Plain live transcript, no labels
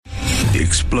The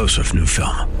explosive new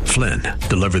film, Flynn,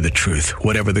 deliver the truth,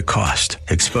 whatever the cost,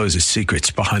 exposes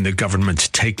secrets behind the government's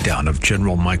takedown of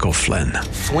General Michael Flynn.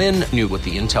 Flynn knew what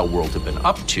the intel world had been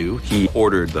up to. He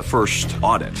ordered the first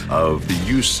audit of the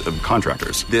use of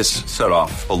contractors. This set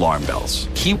off alarm bells.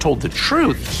 He told the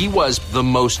truth. He was the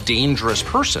most dangerous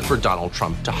person for Donald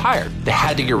Trump to hire. They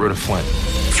had to get rid of Flynn.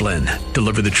 Flynn,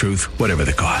 deliver the truth, whatever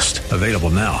the cost. Available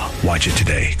now. Watch it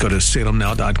today. Go to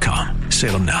salemnow.com.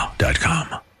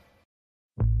 salemnow.com.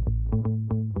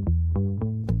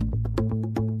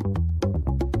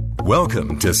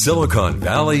 Welcome to Silicon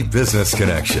Valley Business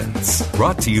Connections,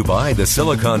 brought to you by the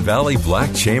Silicon Valley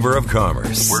Black Chamber of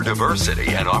Commerce, where diversity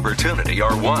and opportunity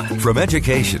are one. From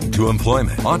education to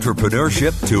employment,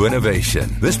 entrepreneurship to innovation,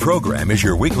 this program is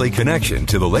your weekly connection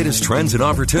to the latest trends and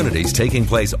opportunities taking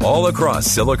place all across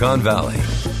Silicon Valley.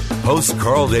 Host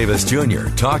Carl Davis Jr.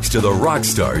 talks to the rock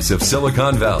stars of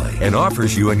Silicon Valley and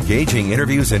offers you engaging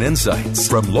interviews and insights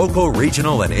from local,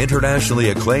 regional, and internationally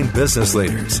acclaimed business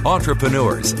leaders,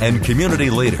 entrepreneurs, and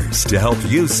community leaders to help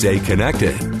you stay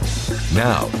connected.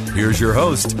 Now, here's your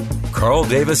host, Carl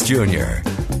Davis Jr.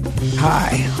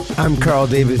 Hi, I'm Carl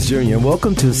Davis Jr.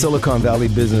 Welcome to Silicon Valley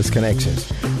Business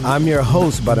Connections. I'm your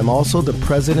host, but I'm also the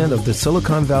president of the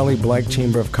Silicon Valley Black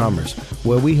Chamber of Commerce,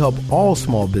 where we help all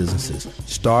small businesses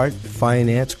start,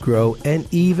 finance, grow, and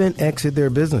even exit their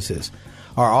businesses.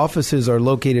 Our offices are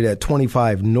located at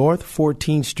 25 North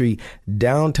 14th Street,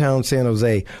 downtown San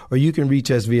Jose, or you can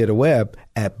reach us via the web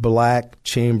at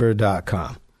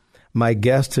blackchamber.com. My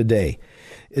guest today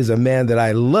is a man that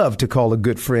I love to call a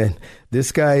good friend.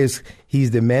 This guy he's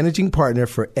the managing partner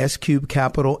for S-Cube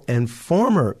Capital and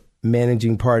former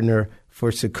managing partner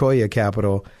for Sequoia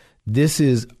Capital. This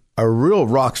is a real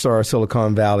rock star of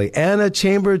Silicon Valley and a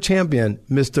chamber champion,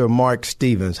 Mr. Mark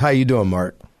Stevens. How you doing,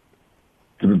 Mark?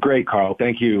 Great, Carl.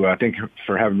 Thank you. Thank you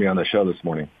for having me on the show this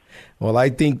morning. Well, I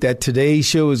think that today's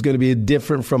show is going to be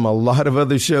different from a lot of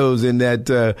other shows in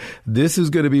that this is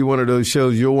going to be one of those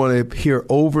shows you'll want to hear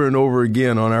over and over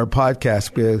again on our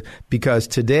podcast, because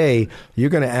today you're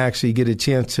going to actually get a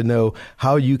chance to know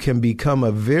how you can become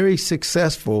a very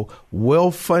successful,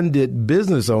 well-funded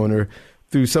business owner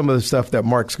through some of the stuff that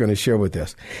Mark's going to share with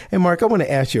us. And Mark, I want to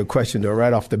ask you a question though,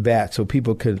 right off the bat so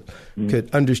people could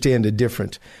understand the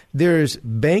difference. There's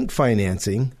bank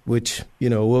financing, which,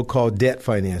 we'll call debt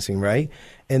financing, right?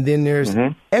 And then there's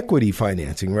equity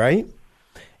financing, right?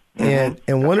 And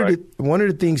one of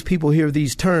the things people hear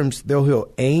these terms, they'll hear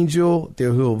angel,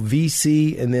 they'll hear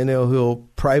VC, and then they'll hear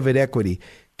private equity.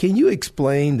 Can you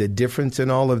explain the difference in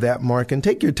all of that, Mark? And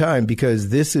take your time, because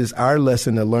this is our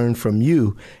lesson to learn from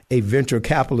you, a venture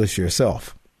capitalist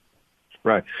yourself.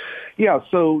 Right. Yeah.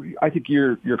 So I think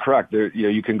you're correct.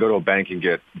 You can go to a bank and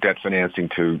get debt financing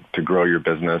to grow your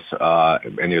business.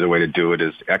 And the other way to do it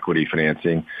is equity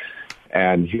financing.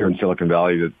 And here in Silicon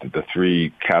Valley, the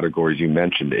three categories you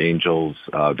mentioned, angels,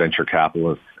 venture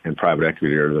capitalists, and private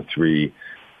equity, are the three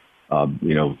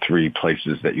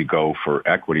places that you go for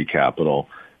equity capital.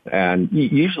 And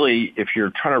usually, if you're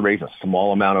trying to raise a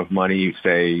small amount of money,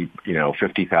 say,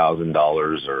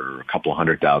 $50,000 or a couple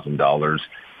 $100,000,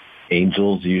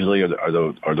 angels usually are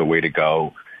the way to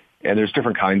go. And there's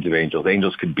different kinds of angels.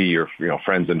 Angels could be your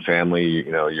friends and family,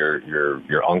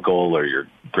 your uncle or your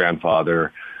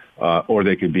grandfather, or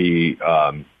they could be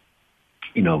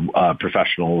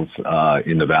professionals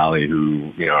in the valley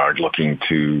who are looking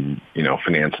to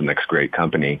finance the next great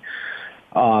company.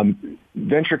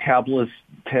 Venture capitalists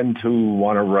tend to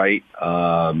want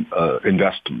to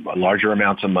invest larger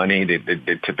amounts of money.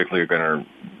 They typically are going to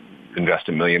invest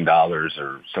 $1 million or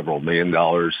several $1 million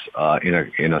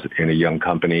in a young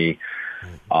company,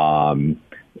 and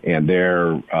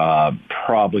they're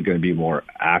probably going to be more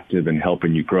active in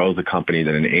helping you grow the company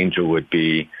than an angel would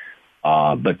be.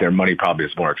 But their money probably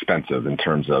is more expensive in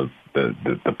terms of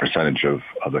the percentage of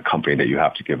the company that you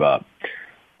have to give up.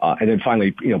 And then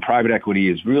finally, private equity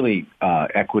is really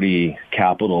equity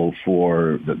capital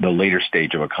for the later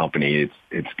stage of a company.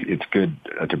 It's good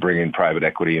to bring in private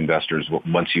equity investors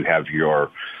once you have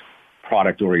your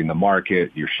product already in the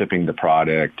market, you're shipping the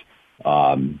product,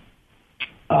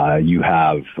 you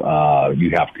have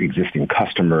existing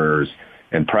customers.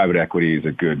 And private equity is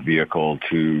a good vehicle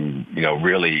to,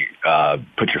 really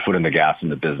put your foot in the gas in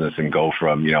the business and go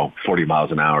from, 40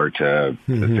 miles an hour to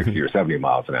 60 or 70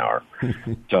 miles an hour.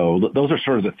 So those are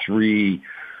sort of the three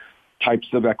types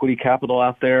of equity capital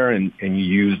out there, and you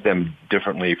use them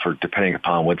differently depending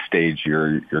upon what stage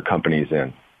your company's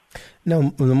in.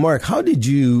 Now, Mark, how did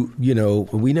you,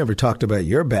 we never talked about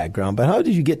your background, but how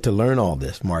did you get to learn all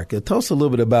this, Mark? Tell us a little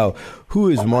bit about who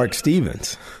is Mark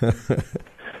Stevens.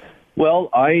 Well,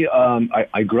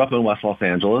 I grew up in West Los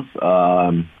Angeles,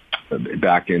 and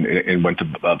went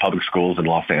to public schools in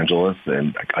Los Angeles,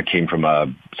 and I came from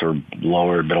a sort of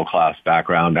lower middle class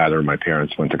background. Neither of my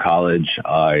parents went to college.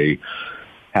 I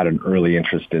had an early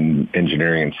interest in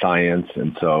engineering and science,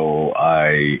 and so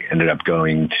I ended up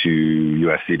going to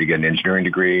USC to get an engineering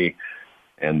degree,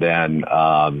 and then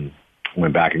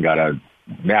went back and got a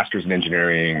master's in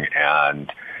engineering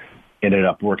and ended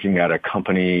up working at a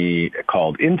company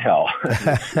called Intel.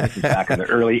 This is back in the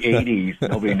early 80s.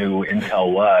 Nobody knew who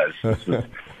Intel was. This was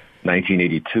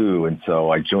 1982. And so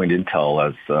I joined Intel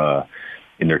as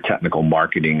in their technical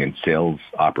marketing and sales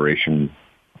operation.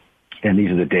 And these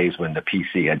are the days when the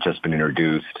PC had just been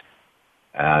introduced,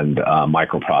 and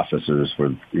microprocessors were,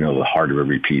 the heart of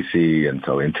every PC. And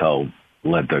so Intel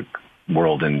led the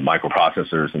world in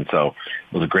microprocessors. And so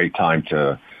it was a great time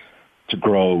to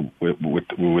grow with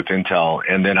Intel.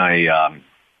 And then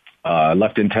I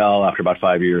left Intel after about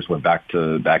 5 years, went back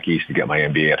east to get my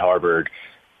MBA at Harvard,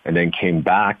 and then came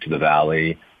back to the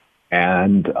Valley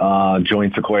and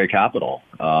joined Sequoia Capital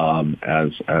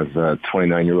as a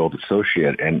 29-year-old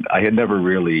associate. And I had never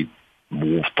really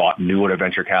knew what a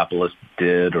venture capitalist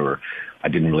did, or I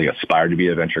didn't really aspire to be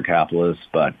a venture capitalist,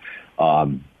 but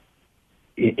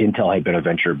Intel had been a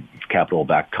venture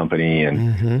capital-backed company,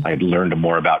 and I had learned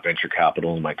more about venture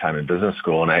capital in my time in business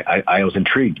school. And I was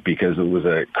intrigued because it was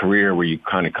a career where you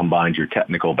kind of combined your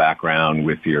technical background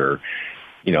with your,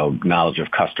 knowledge of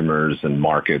customers and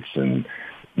markets and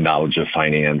knowledge of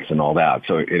finance and all that.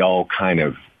 So it all kind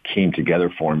of came together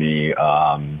for me,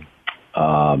 once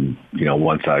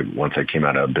I came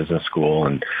out of business school,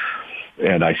 and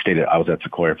I was at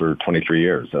Sequoia for 23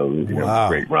 years. So wow.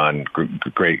 Great run,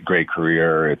 great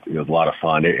career. It was a lot of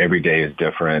fun. Every day is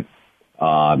different.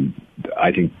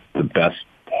 I think the best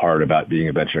part about being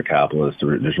a venture capitalist,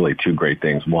 there's really two great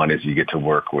things. One is you get to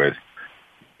work with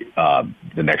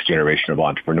the next generation of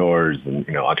entrepreneurs, and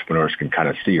entrepreneurs can kind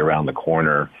of see around the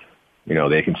corner.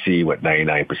 They can see what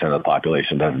 99% of the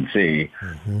population doesn't see.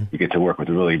 You get to work with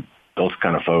really those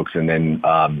kind of folks, and then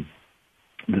our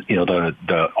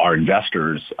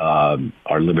investors,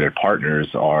 our limited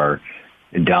partners, are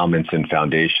endowments and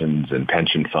foundations and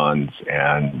pension funds,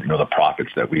 and the profits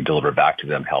that we deliver back to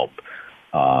them help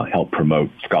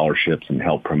promote scholarships and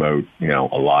help promote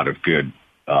a lot of good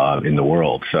in the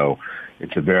world. So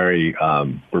it's a very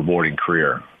rewarding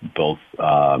career, both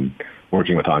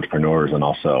working with entrepreneurs and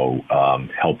also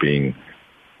helping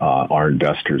our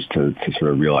investors to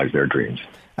sort of realize their dreams.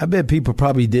 I bet people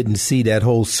probably didn't see that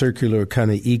whole circular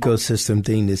kind of ecosystem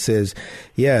thing that says,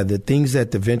 yeah, the things that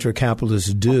the venture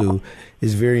capitalists do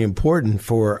is very important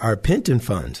for our pension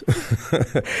funds.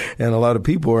 And a lot of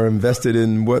people are invested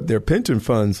in their pension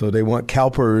funds. So they want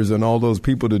CalPERS and all those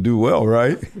people to do well,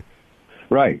 right?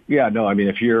 Right. Yeah. No, I mean,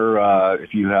 if you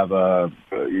have a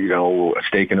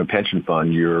stake in a pension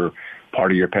fund, you're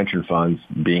part of your pension funds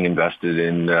being invested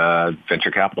in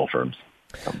venture capital firms.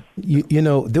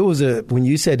 There was when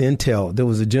you said Intel, there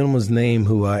was a gentleman's name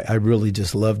who I really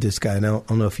just love this guy. And I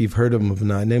don't know if you've heard of him or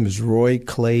not. His name is Roy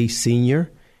Clay Sr.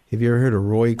 Have you ever heard of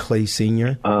Roy Clay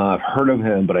Sr.? I've heard of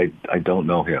him, but I don't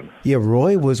know him. Yeah,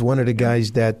 Roy was one of the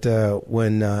guys that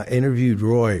when interviewed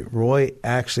Roy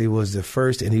actually was the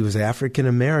first, and he was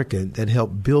African-American, that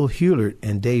helped Bill Hewlett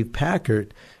and Dave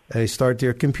Packard start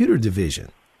their computer division.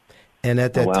 And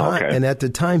at the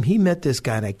time, he met this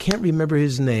guy, and I can't remember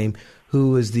his name,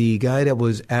 who was the guy that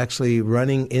was actually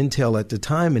running Intel at the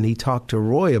time, and he talked to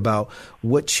Roy about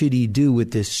what should he do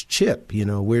with this chip.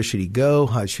 Where should he go?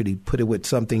 How should he put it with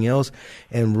something else?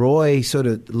 And Roy sort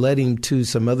of led him to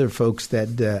some other folks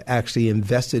that actually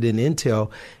invested in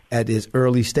Intel at his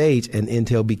early stage, and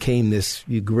Intel became this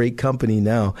great company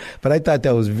now. But I thought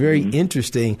that was very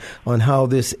interesting on how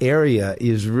this area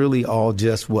is really all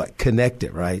just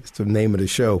connected, right? It's the name of the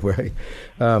show, right?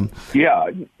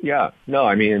 Yeah. No,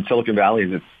 I mean, in Silicon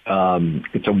Valley,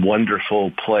 it's a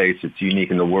wonderful place. It's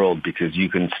unique in the world because you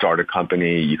can start a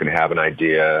company, you can have an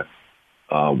idea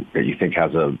that you think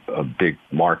has a big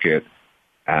market,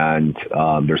 and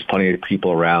there's plenty of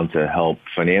people around to help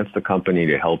finance the company,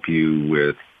 to help you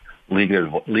with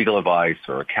legal advice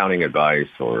or accounting advice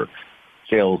or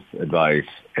sales advice.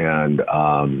 And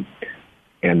the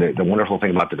wonderful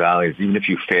thing about the Valley is even if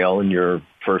you fail in your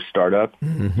first startup,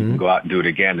 you can go out and do it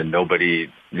again, and nobody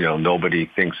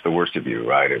thinks the worst of you,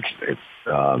 right? It's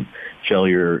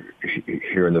failure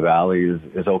here in the Valley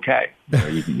is okay.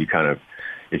 You kind of,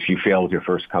 if you fail with your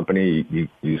first company,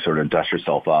 you sort of dust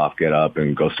yourself off, get up,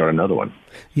 and go start another one.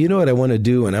 You know what I want to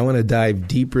do, and I want to dive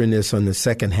deeper in this on the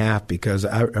second half, because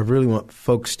I really want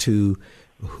folks who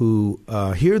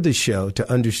hear the show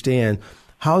to understand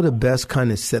how to best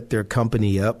kind of set their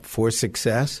company up for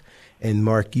success. And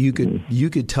Mark, you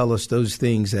could tell us those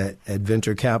things that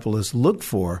venture capitalists look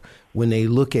for when they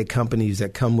look at companies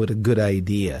that come with a good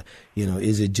idea. You know,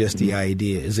 is it just the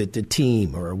idea? Is it the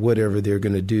team or whatever they're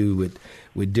going to do with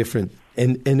different?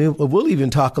 And we'll even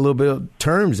talk a little bit of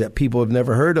terms that people have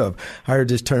never heard of. I heard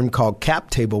this term called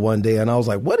cap table one day, and I was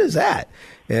like, what is that?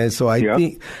 And so I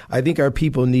think our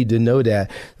people need to know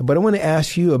that. But I want to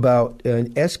ask you about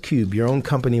S-Cube, your own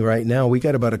company right now. We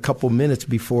got about a couple minutes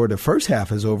before the first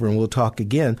half is over, and we'll talk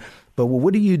again. But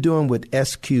what are you doing with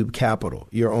S-Cube Capital,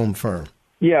 your own firm?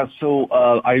 Yeah, so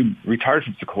I retired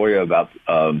from Sequoia about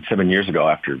 7 years ago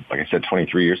after, like I said,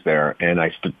 23 years there. And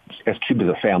S-Cube is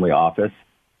a family office.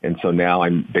 And so now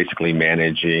I'm basically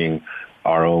managing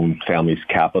our own family's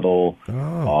capital.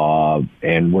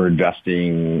 And we're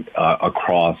investing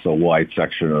across a wide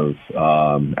section of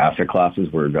asset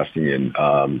classes. We're investing in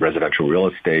residential real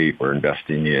estate. We're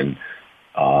investing in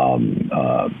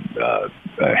healthcare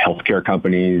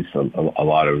companies, a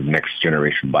lot of next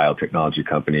generation biotechnology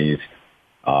companies.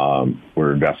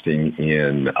 We're investing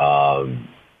in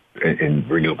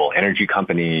renewable energy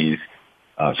companies.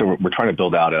 So we're trying to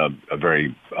build out a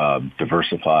very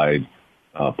diversified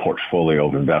portfolio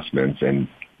of investments. And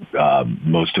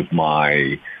most of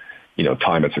my,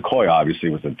 time at Sequoia obviously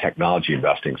was in technology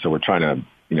investing. So we're trying to,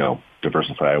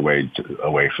 diversify away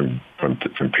from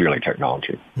purely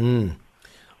technology.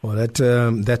 Well,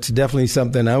 that's definitely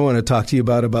something I want to talk to you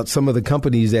about some of the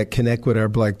companies that connect with our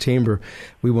Black Chamber.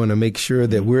 We want to make sure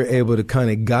that we're able to kind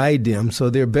of guide them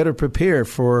so they're better prepared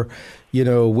for,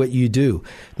 what you do.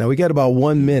 Now, we got about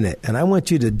 1 minute, and I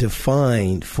want you to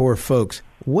define for folks,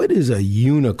 what is a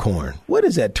unicorn? What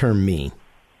does that term mean?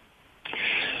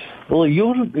 Well,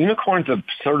 unicorn's a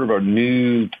sort of a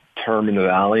new term in the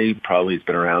Valley. Probably it's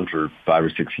been around for 5 or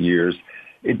 6 years.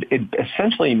 It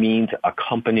essentially means a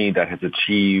company that has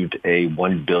achieved a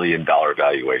 $1 billion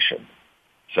valuation.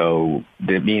 So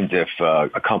it means if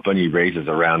a company raises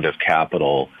a round of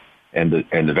capital and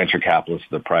the venture capitalists,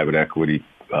 the private equity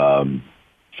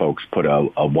folks put a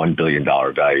 $1 billion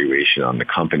valuation on the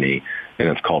company, then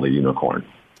it's called a unicorn.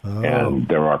 Oh. And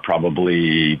there are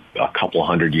probably a couple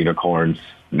hundred unicorns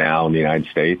now in the United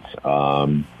States.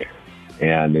 And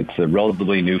it's a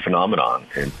relatively new phenomenon.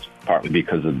 It's partly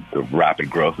because of the rapid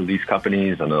growth of these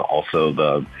companies and also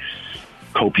the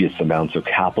copious amounts of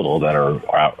capital that are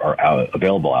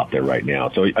available out there right now.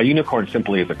 So a unicorn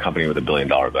simply is a company with $1 billion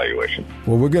valuation.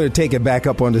 Well, we're going to take it back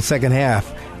up on the second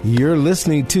half. You're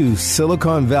listening to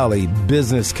Silicon Valley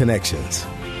Business Connections.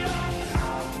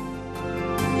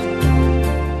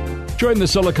 Join the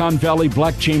Silicon Valley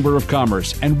Black Chamber of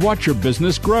Commerce and watch your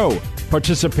business grow.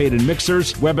 Participate in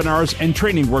mixers, webinars, and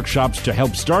training workshops to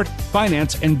help start,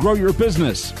 finance, and grow your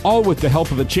business. All with the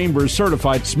help of the Chamber's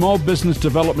certified Small Business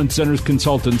Development Center's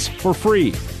consultants for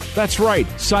free. That's right.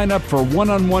 Sign up for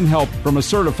one-on-one help from a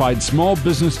certified small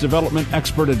business development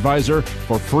expert advisor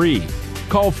for free.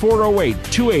 Call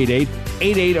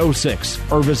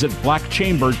 408-288-8806 or visit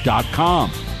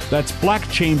blackchamber.com. That's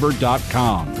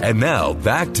blackchamber.com. And now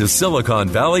back to Silicon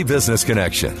Valley Business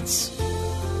Connections.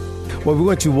 Well, we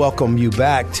want to welcome you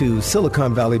back to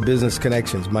Silicon Valley Business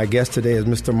Connections. My guest today is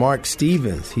Mr. Mark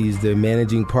Stevens. He's the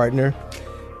managing partner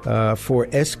for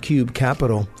S-Cube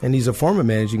Capital, and he's a former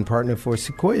managing partner for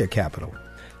Sequoia Capital.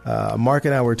 Mark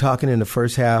and I were talking in the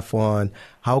first half on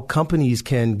how companies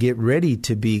can get ready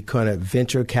to be kind of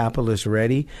venture capitalist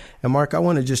ready. And Mark, I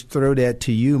want to just throw that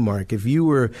to you, Mark. If you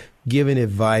were giving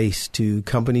advice to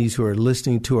companies who are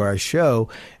listening to our show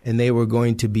and they were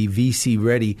going to be VC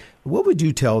ready, what would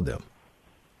you tell them?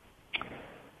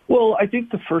 Well, I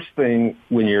think the first thing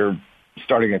when you're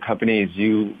starting a company is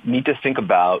you need to think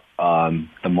about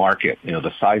the market,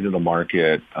 the size of the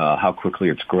market, how quickly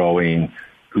it's growing,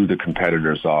 who the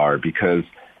competitors are, because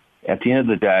at the end of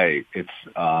the day, it's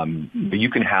you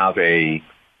can have a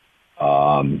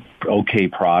okay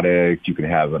product, you can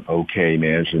have an okay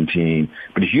management team,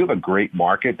 but if you have a great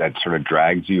market that sort of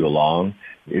drags you along,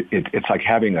 it's like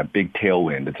having a big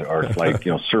tailwind. It's like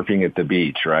surfing at the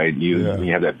beach, right? You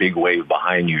have that big wave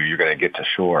behind you, you're going to get to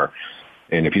shore,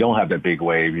 and if you don't have that big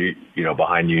wave,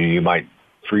 behind you, you might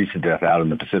freeze to death out in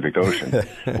the Pacific Ocean,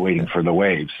 waiting for the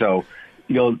wave. So,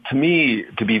 to me,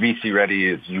 to be VC ready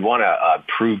is you want to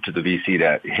prove to the VC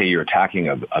that, hey, you're attacking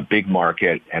a big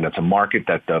market, and it's a market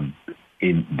that the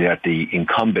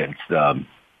incumbents,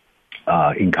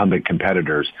 incumbent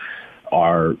competitors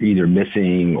are either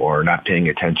missing or not paying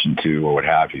attention to or what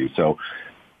have you. So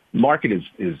market is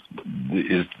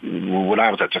when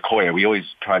I was at Sequoia, we always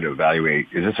try to evaluate,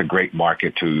 is this a great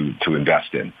market to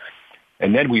invest in?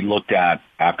 And then we looked at,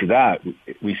 after that,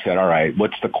 we said, all right,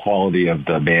 what's the quality of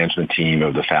the management team,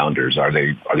 of the founders? Are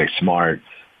they smart?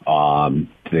 Do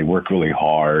they work really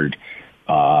hard?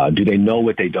 Do they know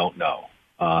what they don't know?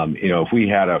 If we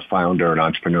had a founder, an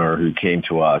entrepreneur who came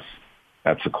to us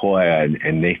at Sequoia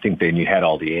and they think they had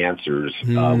all the answers,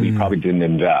 we probably didn't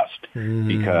invest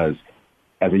because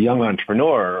as a young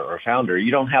entrepreneur or founder,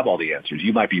 you don't have all the answers.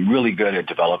 You might be really good at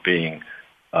developing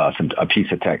a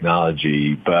piece of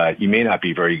technology, but you may not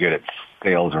be very good at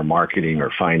sales or marketing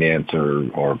or finance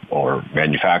or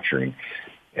manufacturing.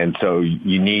 And so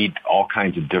you need all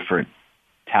kinds of different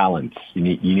talents. You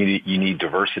need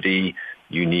diversity.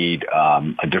 You need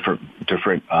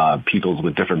different peoples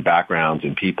with different backgrounds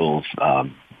and people's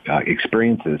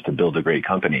experiences to build a great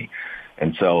company.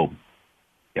 And so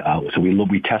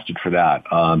we tested for that.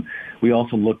 We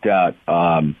also looked at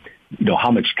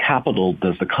how much capital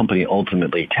does the company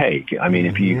ultimately take? I mean,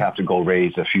 if you have to go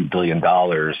raise a few $1 billion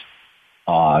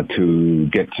to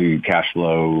get to cash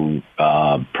flow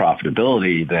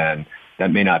profitability, then that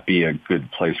may not be a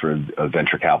good place for a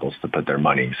venture capitalist to put their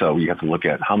money. So you have to look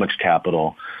at how much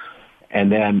capital,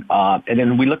 and then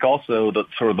we look also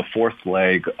the fourth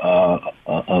leg of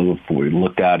what we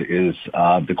looked at is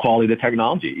the quality of the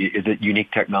technology. Is it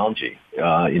unique technology? We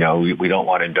don't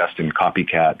want to invest in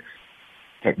copycat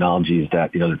technologies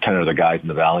that the 10 other guys in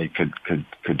the valley could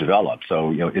develop.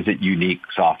 So is it unique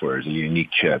software? Is it a unique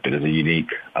chip? Is it a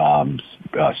unique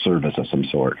service of some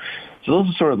sort? So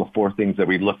those are sort of the four things that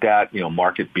we looked at.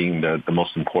 Market being the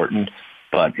most important,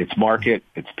 but it's market,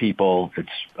 it's people,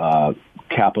 it's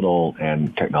capital,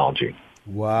 and technology.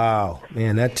 Wow,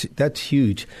 man, that's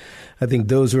huge. I think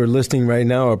those who are listening right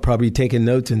now are probably taking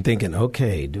notes and thinking,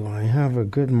 okay, do I have a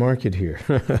good market here?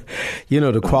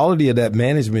 The quality of that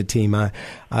management team.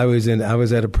 I was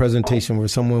at a presentation where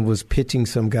someone was pitching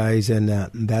some guys, and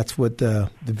that's what the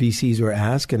VCs were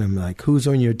asking them, like, who's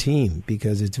on your team?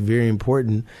 Because it's very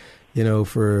important,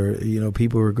 for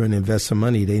people who are going to invest some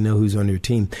money, they know who's on your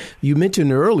team. You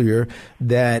mentioned earlier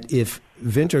that if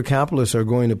venture capitalists are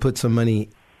going to put some money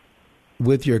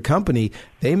with your company,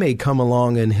 they may come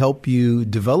along and help you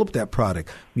develop that product.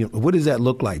 What does that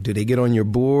look like? Do they get on your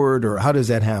board, or how does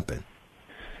that happen?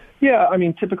 Yeah, I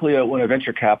mean, typically when a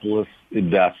venture capitalist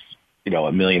invests,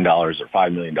 $1 million or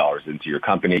 $5 million into your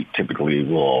company, typically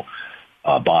will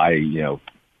buy,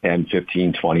 10,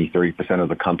 15, 20, 30% of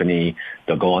the company.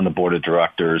 They'll go on the board of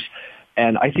directors.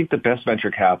 And I think the best venture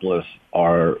capitalists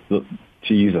are,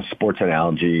 to use a sports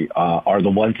analogy, are the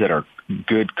ones that are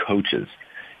good coaches.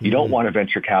 You don't want a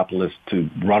venture capitalist to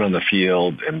run on the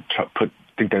field and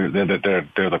think they're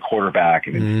the quarterback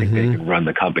and think they can run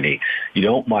the company. You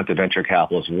don't want the venture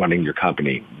capitalist running your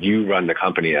company. You run the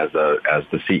company as the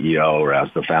CEO or as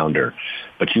the founder.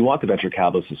 But you want the venture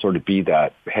capitalist to sort of be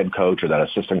that head coach or that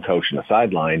assistant coach in the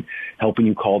sideline, helping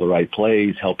you call the right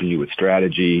plays, helping you with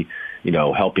strategy,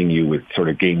 helping you with sort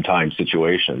of game time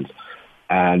situations.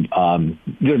 And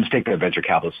the mistake that venture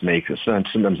capitalists make is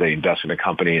sometimes they invest in a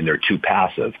company and they're too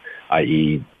passive,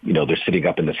 i.e., they're sitting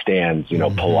up in the stands,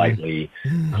 politely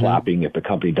clapping if the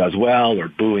company does well or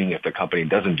booing if the company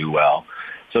doesn't do well.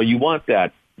 So you want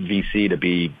that VC to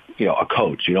be, a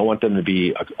coach. You don't want them to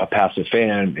be a passive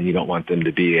fan, and you don't want them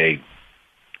to be a,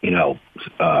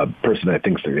 person that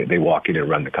thinks they walk in and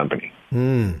run the company.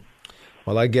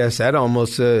 Well, I guess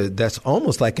that's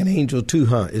almost like an angel too,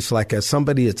 huh? It's like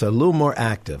somebody that's a little more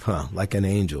active, huh? Like an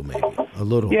angel, maybe a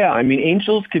little. Yeah, I mean,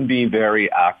 angels can be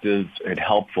very active and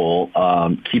helpful.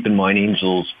 Keep in mind,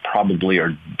 angels probably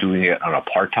are doing it on a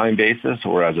part-time basis,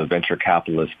 whereas a venture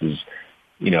capitalist is,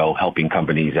 helping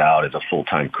companies out as a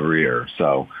full-time career.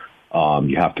 So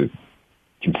you have to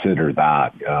consider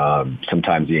that.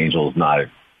 Sometimes the angel is not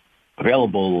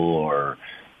available, or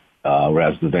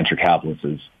whereas the venture capitalist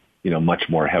is, much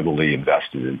more heavily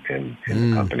invested in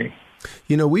the company.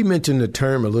 We mentioned the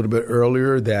term a little bit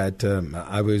earlier that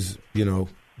I was,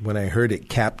 when I heard it,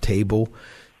 cap table.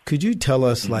 Could you tell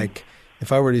us, like,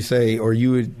 if I were to say, or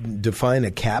you would define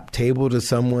a cap table to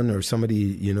someone, or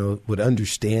somebody, would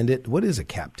understand it? What is a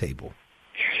cap table?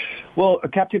 Well, a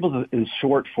cap table is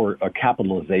short for a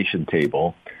capitalization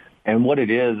table. And what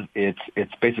it is,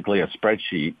 it's basically a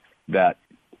spreadsheet that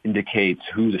indicates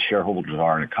who the shareholders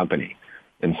are in a company.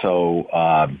 And so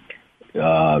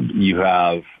you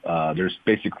have there's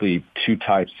basically two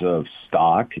types of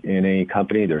stock in a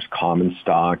company. There's common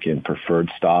stock and preferred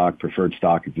stock. Preferred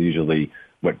stock is usually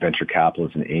what venture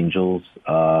capitalists and angels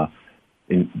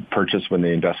purchase when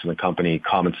they invest in a company.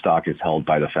 Common stock is held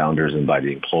by the founders and by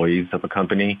the employees of a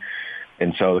company.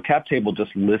 And so the cap table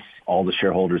just lists all the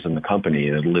shareholders in the company,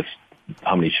 and it lists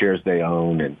how many shares they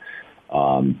own and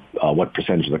what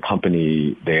percentage of the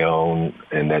company they own,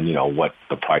 and then, what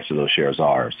the price of those shares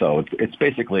are. So it's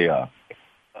basically a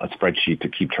spreadsheet to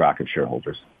keep track of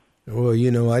shareholders.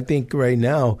 Well, I think right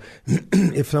now,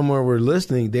 if someone were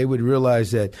listening, they would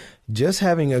realize that just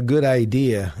having a good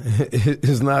idea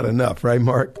is not enough, right,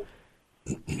 Mark?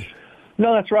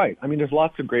 No, that's right. I mean, there's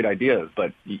lots of great ideas,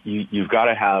 but you've got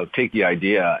to take the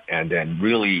idea and then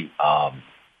really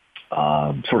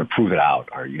sort of prove it out,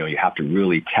 or you have to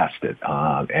really test it.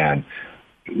 And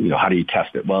how do you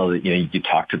test it? Well, you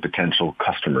talk to potential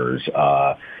customers.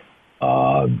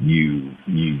 You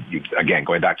again,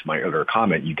 going back to my earlier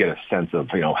comment, you get a sense of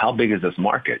how big is this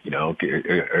market? Are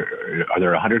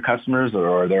there 100 customers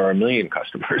or are there 1 million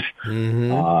customers?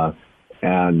 Mm-hmm.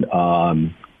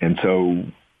 And so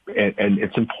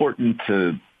it's important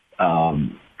to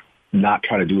not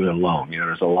try to do it alone.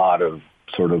 There's a lot of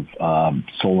sort of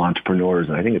sole entrepreneurs,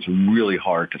 and I think it's really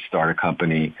hard to start a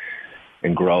company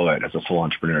and grow it as a sole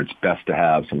entrepreneur. It's best to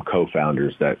have some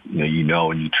co-founders that and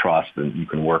you trust and you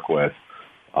can work with,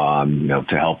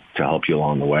 to help you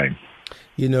along the way.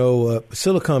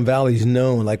 Silicon Valley is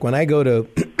known. Like when I go to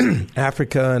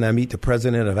Africa and I meet the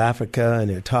president of Africa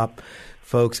and their top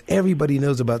folks, everybody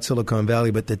knows about Silicon Valley.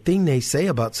 But the thing they say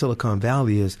about Silicon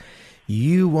Valley is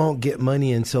you won't get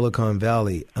money in Silicon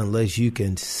Valley unless you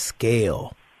can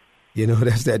scale.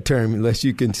 That's that term, unless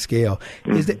you can scale.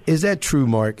 Is that true,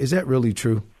 Mark? Is that really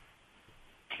true?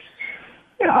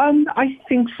 Yeah, I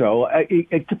think so.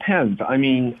 It depends. I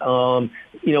mean,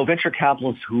 venture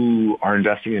capitalists who are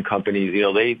investing in companies,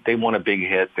 they want a big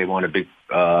hit. They want a big,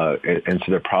 and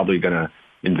so they're probably going to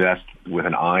invest with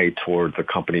an eye toward the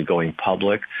company going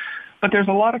public. But there's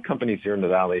a lot of companies here in the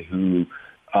Valley who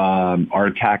are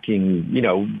attacking,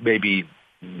 maybe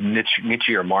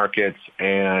nichier markets,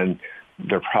 and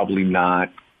they're probably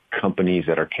not companies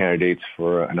that are candidates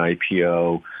for an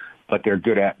IPO, but they're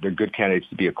good candidates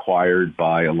to be acquired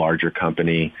by a larger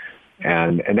company,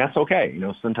 and that's okay.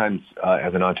 Sometimes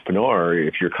as an entrepreneur,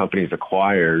 if your company is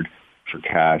acquired for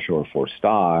cash or for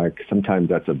stock, sometimes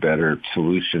that's a better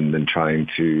solution than trying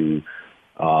to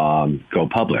go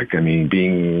public. I mean,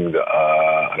 being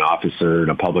an officer in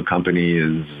a public company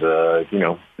is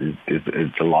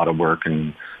it's a lot of work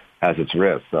and has its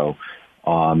risks. So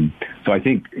I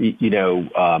think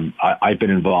I've been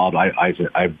involved.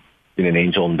 I've been an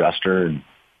angel investor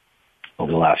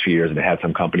over the last few years, and I had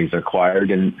some companies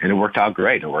acquired, and it worked out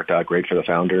great. It worked out great for the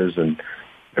founders and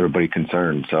everybody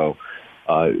concerned. So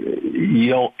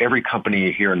every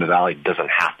company here in the Valley doesn't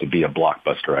have to be a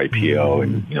blockbuster IPO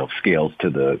and scales to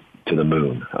the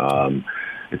moon.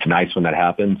 It's nice when that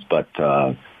happens, but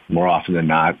more often than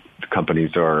not, the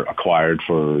companies are acquired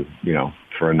for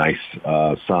a nice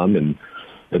sum, and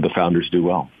the founders do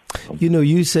well.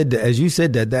 You said that, as you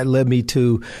said that led me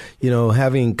to,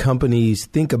 having companies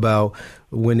think about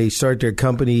when they start their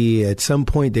company, at some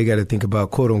point they got to think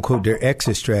about, quote unquote, their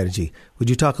exit strategy. Would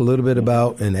you talk a little bit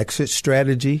about an exit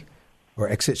strategy or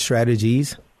exit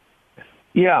strategies?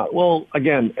 Yeah, well,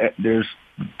 again, there's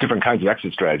different kinds of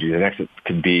exit strategies. An exit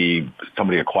could be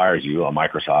somebody acquires you, a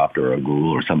Microsoft or a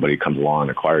Google, or somebody comes along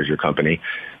and acquires your company.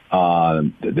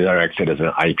 The other exit is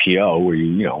an IPO where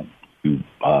you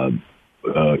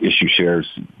issue shares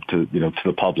to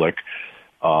the public.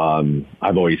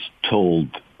 I've always told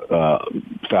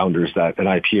founders that an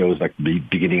IPO is like the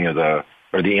beginning of the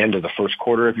end of the first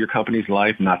quarter of your company's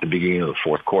life, not the beginning of the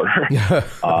fourth quarter.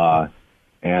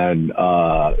 And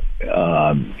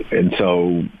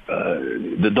so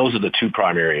those are the two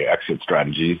primary exit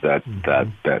strategies that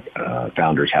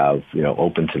founders have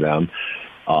open to them.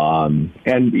 And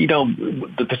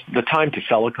the time to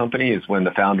sell a company is when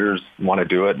the founders want to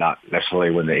do it, not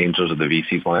necessarily when the angels or the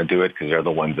VCs want to do it, because they're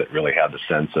the ones that really have the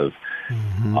sense of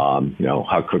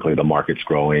how quickly the market's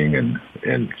growing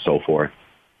and so forth.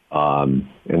 And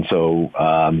so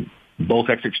both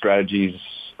exit strategies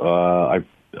I've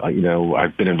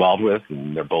been involved with,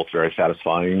 and they're both very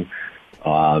satisfying.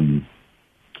 The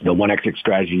one exit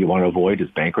strategy you want to avoid is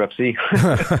bankruptcy.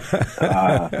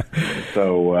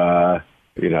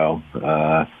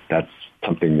 That's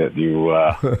something that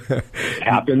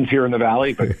happens here in the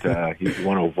Valley, but you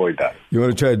want to avoid that. You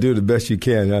want to try to do the best you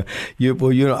can. I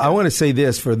want to say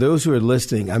this for those who are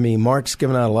listening. I mean, Mark's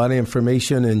given out a lot of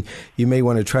information, and you may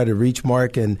want to try to reach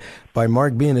Mark. And by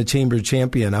Mark being a chamber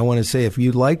champion, I want to say if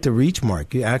you'd like to reach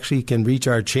Mark, you actually can reach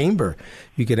our chamber.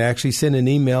 You can actually send an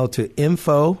email to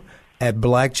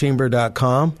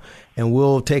info@blackchamber.com. And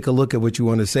we'll take a look at what you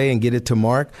want to say and get it to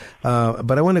Mark.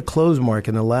 But I want to close, Mark,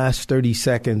 in the last 30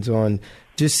 seconds on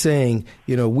just saying,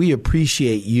 we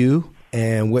appreciate you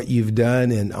and what you've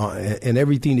done and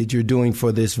everything that you're doing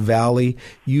for this valley.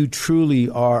 You truly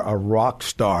are a rock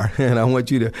star, and I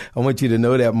want you to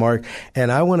know that, Mark.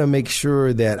 And I want to make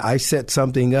sure that I set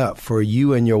something up for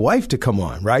you and your wife to come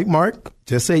on, right, Mark?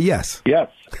 Just say yes. Yes,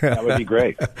 that would be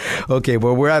great. Okay,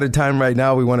 well, we're out of time right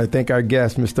now. We want to thank our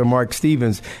guest, Mr. Mark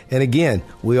Stevens. And again,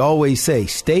 we always say,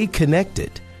 stay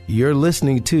connected. You're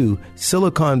listening to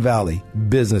Silicon Valley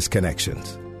Business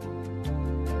Connections.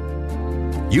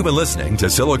 You've been listening to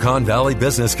Silicon Valley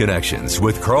Business Connections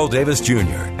with Carl Davis Jr.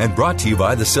 and brought to you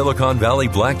by the Silicon Valley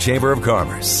Black Chamber of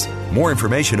Commerce. More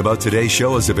information about today's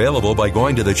show is available by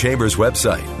going to the Chamber's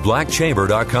website,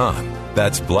 blackchamber.com.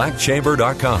 That's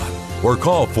blackchamber.com. Or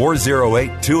call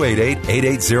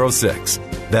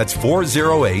 408-288-8806. That's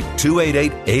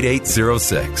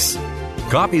 408-288-8806.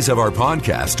 Copies of our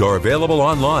podcast are available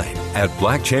online at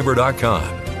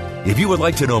blackchamber.com. If you would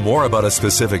like to know more about a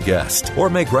specific guest or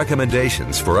make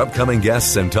recommendations for upcoming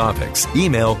guests and topics,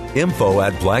 email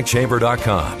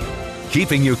info@blackchamber.com.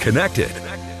 Keeping you connected.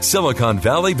 Silicon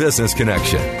Valley Business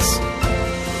Connections.